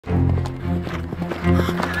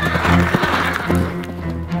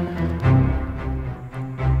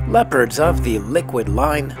Leopards of the liquid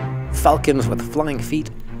line, falcons with flying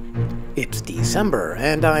feet. It's December,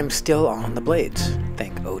 and I'm still on the blades,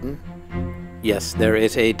 thank Odin. Yes, there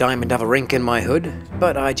is a diamond of a rink in my hood,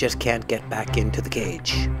 but I just can't get back into the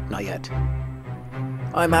cage. Not yet.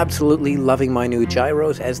 I'm absolutely loving my new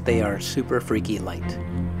gyros as they are super freaky light.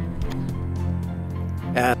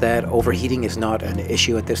 That overheating is not an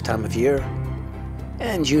issue at this time of year,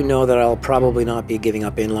 and you know that I'll probably not be giving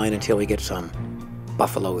up inline until we get some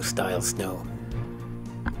Buffalo-style snow.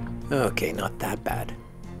 Okay, not that bad.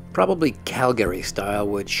 Probably Calgary style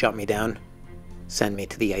would shut me down, send me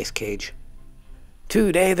to the ice cage.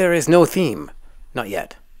 Today there is no theme. Not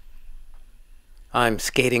yet. I'm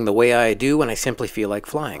skating the way I do when I simply feel like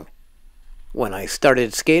flying. When I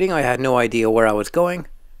started skating, I had no idea where I was going,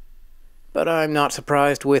 but I'm not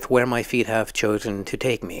surprised with where my feet have chosen to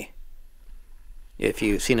take me. If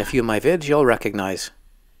you've seen a few of my vids, you'll recognize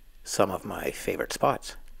some of my favorite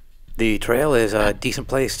spots. The trail is a decent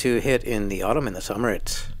place to hit in the autumn and the summer.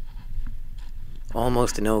 It's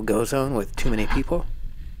almost a no-go zone with too many people.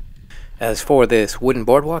 As for this wooden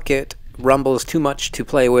boardwalk, it rumbles too much to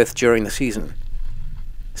play with during the season.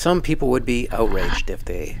 Some people would be outraged if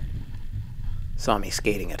they saw me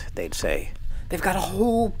skating it. They'd say, "They've got a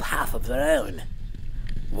whole path of their own.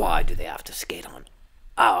 Why do they have to skate on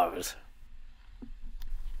ours?"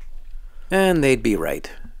 And they'd be right.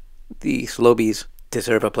 The Slobies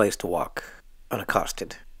deserve a place to walk,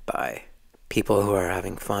 unaccosted by people who are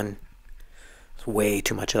having fun. There's way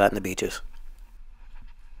too much of that in the beaches.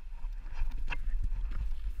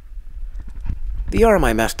 The arm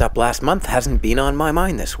I messed up last month hasn't been on my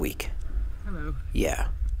mind this week. Hello. Yeah,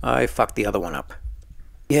 I fucked the other one up.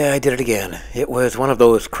 Yeah, I did it again. It was one of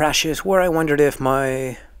those crashes where I wondered if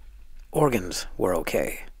my organs were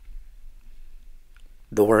okay.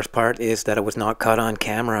 The worst part is that it was not caught on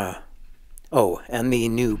camera. Oh, and the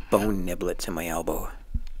new bone niblets in my elbow.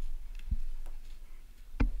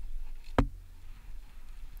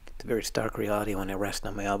 It's a very stark reality when I rest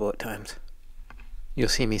on my elbow at times. You'll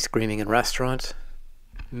see me screaming in restaurants,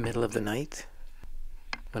 middle of the night,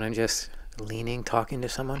 when I'm just leaning, talking to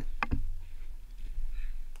someone.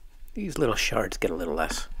 These little shards get a little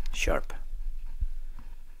less sharp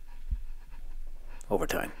over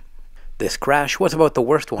time. This crash was about the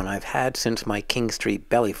worst one I've had since my King Street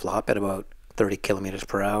belly flop at about 30 kilometers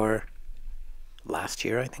per hour last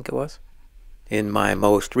year, I think it was. In my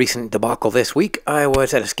most recent debacle this week, I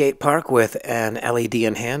was at a skate park with an LED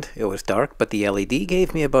in hand. It was dark, but the LED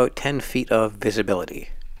gave me about 10 feet of visibility.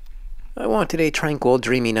 I wanted a tranquil,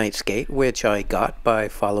 dreamy night skate, which I got by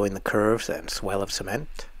following the curves and swell of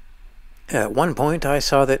cement. At one point, I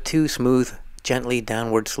saw that two smooth, gently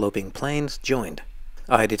downward sloping planes joined.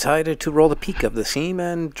 I decided to roll the peak of the seam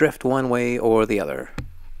and drift one way or the other.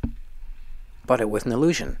 But it was an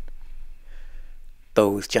illusion.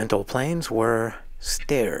 Those gentle planes were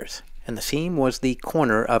stairs, and the seam was the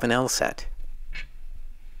corner of an L set.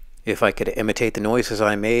 If I could imitate the noises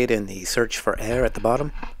I made in the search for air at the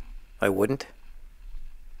bottom, I wouldn't.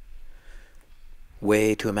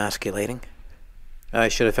 Way too emasculating. I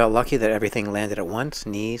should have felt lucky that everything landed at once: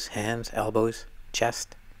 knees, hands, elbows,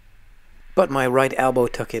 chest. But my right elbow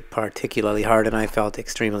took it particularly hard, and I felt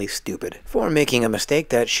extremely stupid for making a mistake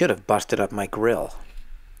that should have busted up my grill.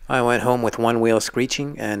 I went home with one wheel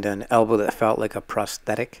screeching and an elbow that felt like a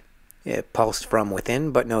prosthetic. It pulsed from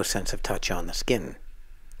within, but no sense of touch on the skin.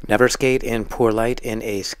 Never skate in poor light in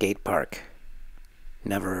a skate park.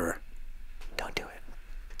 Never. Don't do it.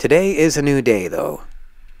 Today is a new day, though.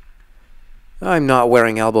 I'm not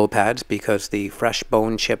wearing elbow pads because the fresh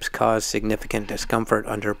bone chips cause significant discomfort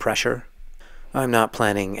under pressure. I'm not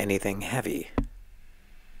planning anything heavy,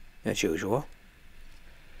 as usual.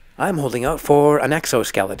 I'm holding out for an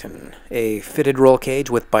exoskeleton, a fitted roll cage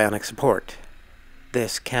with bionic support.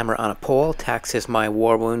 This camera on a pole taxes my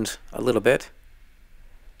war wounds a little bit.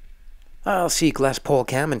 I'll seek less pole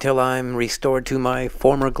cam until I'm restored to my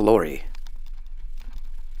former glory.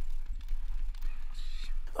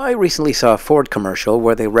 I recently saw a Ford commercial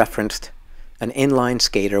where they referenced an inline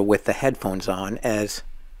skater with the headphones on as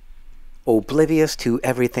oblivious to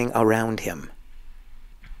everything around him.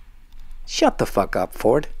 Shut the fuck up,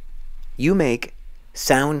 Ford. You make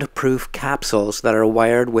soundproof capsules that are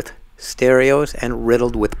wired with stereos and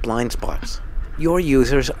riddled with blind spots. Your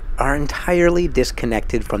users are entirely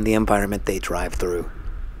disconnected from the environment they drive through.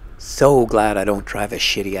 So glad I don't drive a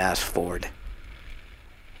shitty-ass Ford.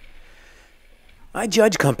 I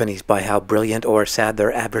judge companies by how brilliant or sad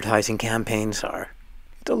their advertising campaigns are.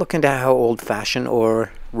 To look into how old-fashioned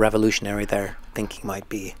or revolutionary their thinking might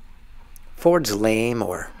be. Ford's lame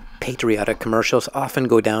or patriotic commercials often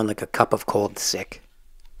go down like a cup of cold sick.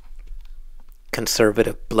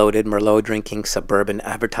 conservative, bloated, Merlot-drinking, suburban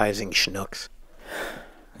advertising schnooks.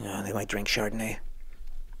 Yeah, they might drink Chardonnay.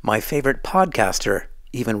 My favorite podcaster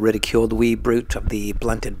even ridiculed wee brute of the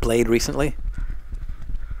blunted blade recently.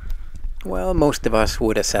 Well, most of us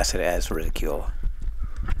would assess it as ridicule.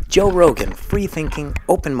 Joe Rogan, free-thinking,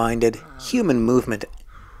 open-minded, human movement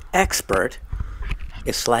expert,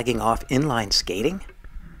 is slagging off inline skating?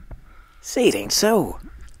 Say it ain't so.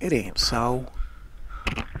 It ain't so.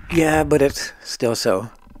 Yeah, but it's still so.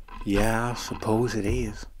 Yeah, suppose it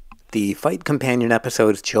is. The Fight Companion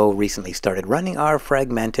episodes Joe recently started running are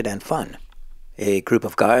fragmented and fun. A group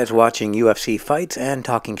of guys watching UFC fights and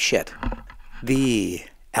talking shit. The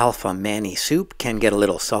alpha manny soup can get a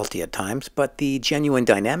little salty at times, but the genuine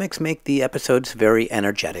dynamics make the episodes very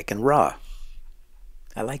energetic and raw.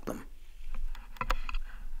 I like them.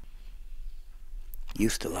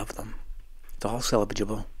 Used to love them. It's all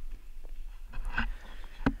salvageable.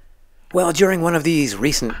 Well, during one of these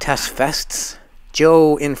recent test fests,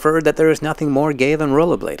 Joe inferred that there is nothing more gay than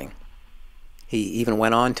rollerblading. He even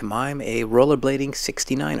went on to mime a rollerblading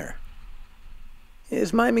 69er.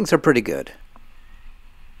 His mimings are pretty good.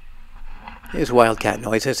 His wildcat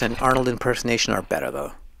noises and Arnold impersonation are better,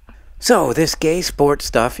 though. So, this gay sport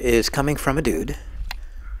stuff is coming from a dude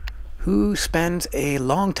who spends a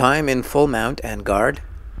long time in full mount and guard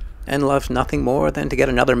and loves nothing more than to get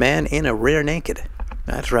another man in a rear naked.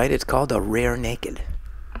 That's right, it's called a rear naked.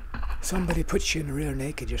 Somebody puts you in a rear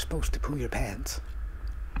naked, you're supposed to poo your pants.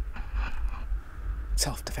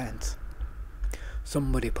 Self-defense.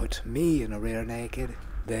 Somebody puts me in a rear naked,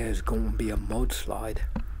 there's gonna be a mudslide.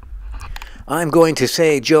 I'm going to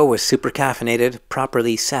say Joe was super caffeinated,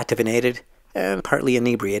 properly sativinated, and partly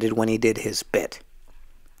inebriated when he did his bit.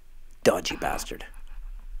 Dodgy bastard.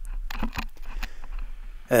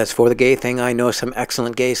 As for the gay thing, I know some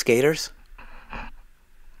excellent gay skaters.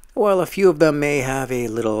 While a few of them may have a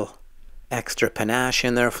little extra panache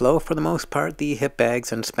in their flow, for the most part, the hip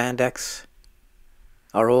bags and spandex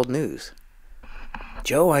are old news.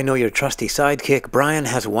 Joe, I know your trusty sidekick Brian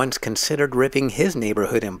has once considered ripping his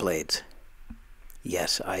neighborhood in blades.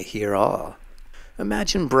 Yes, I hear all.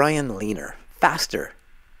 Imagine Brian leaner, faster,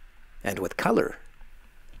 and with color.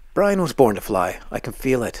 Brian was born to fly. I can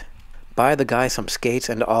feel it. Buy the guy some skates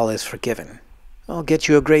and all is forgiven. I'll get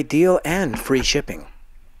you a great deal and free shipping.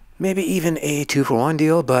 Maybe even a 2-for-1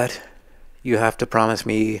 deal, but you have to promise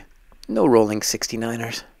me no rolling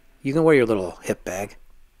 69ers. You can wear your little hip bag,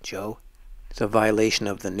 Joe. It's a violation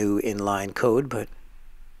of the new inline code, but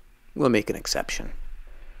we'll make an exception.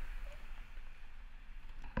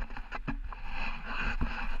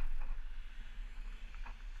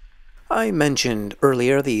 I mentioned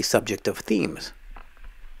earlier the subject of themes.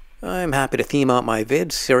 I'm happy to theme out my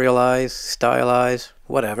vids, serialize, stylize,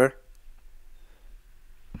 whatever.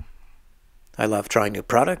 I love trying new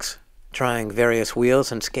products. Trying various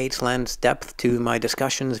wheels and skates lends depth to my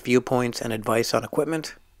discussions, viewpoints, and advice on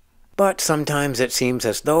equipment. But sometimes it seems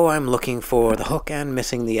as though I'm looking for the hook and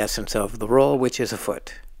missing the essence of the roll, which is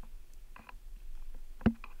afoot.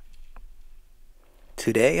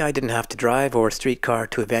 Today I didn't have to drive or streetcar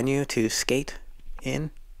to a venue to skate in.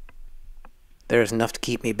 There's enough to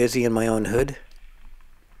keep me busy in my own hood.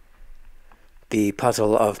 The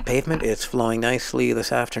puzzle of pavement is flowing nicely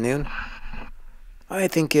this afternoon. I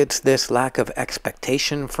think it's this lack of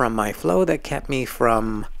expectation from my flow that kept me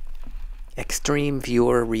from extreme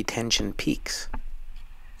viewer retention peaks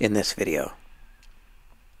in this video.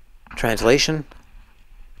 Translation: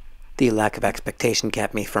 the lack of expectation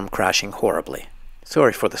kept me from crashing horribly.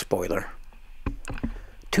 Sorry for the spoiler.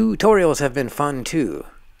 Tutorials have been fun too,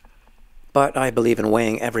 but I believe in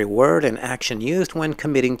weighing every word and action used when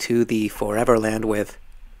committing to the forever land with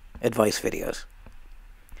advice videos.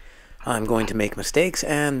 I'm going to make mistakes,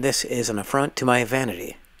 and this is an affront to my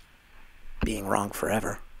vanity, being wrong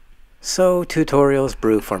forever. So tutorials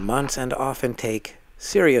brew for months and often take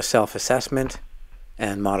serious self-assessment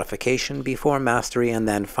and modification before mastery and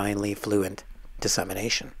then finally fluent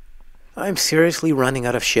dissemination. I'm seriously running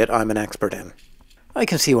out of shit I'm an expert in. I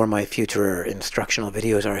can see where my future instructional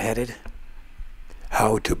videos are headed.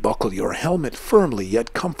 How to buckle your helmet firmly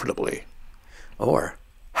yet comfortably. Or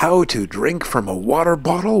how to drink from a water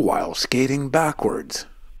bottle while skating backwards.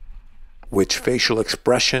 Which facial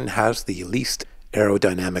expression has the least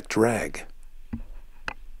aerodynamic drag?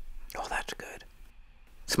 Oh, that's good.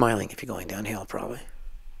 Smiling if you're going downhill, probably.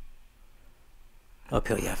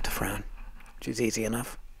 Uphill you have to frown, which is easy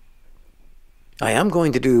enough. I am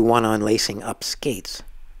going to do one on lacing up skates.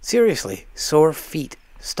 Seriously, sore feet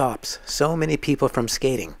stops so many people from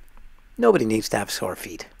skating. Nobody needs to have sore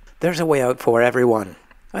feet. There's a way out for everyone.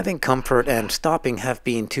 I think comfort and stopping have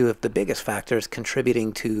been two of the biggest factors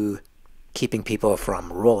contributing to keeping people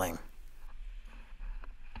from rolling.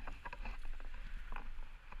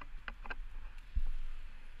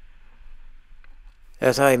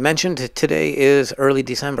 As I mentioned, today is early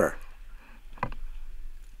December,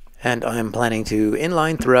 and I'm planning to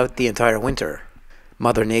inline throughout the entire winter.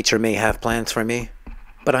 Mother Nature may have plans for me,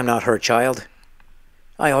 but I'm not her child.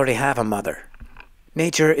 I already have a mother.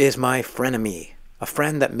 Nature is my frenemy, a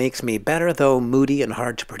friend that makes me better though moody and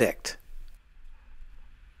hard to predict.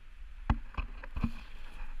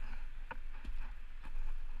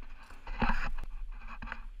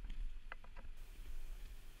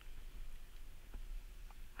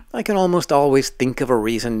 I can almost always think of a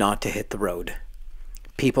reason not to hit the road.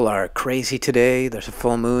 People are crazy today, there's a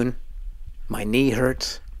full moon, my knee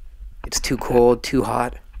hurts, it's too cold, too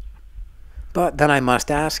hot. But then I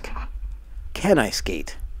must ask, can I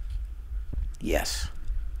skate? Yes.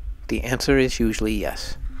 The answer is usually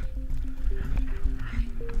yes.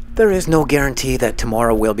 There is no guarantee that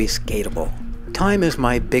tomorrow will be skatable. Time is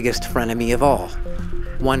my biggest frenemy of all,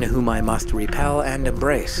 one whom I must repel and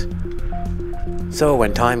embrace. So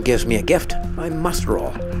when time gives me a gift, I must roll,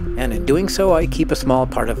 and in doing so I keep a small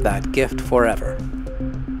part of that gift forever.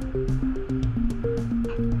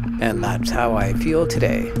 And that's how I feel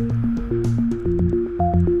today.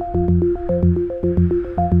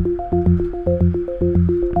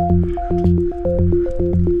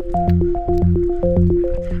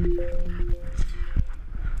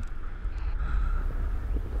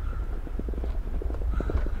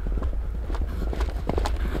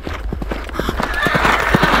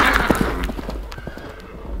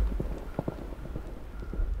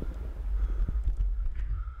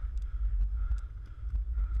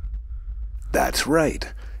 That's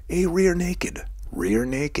right. A rear naked, rear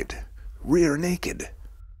naked, rear naked.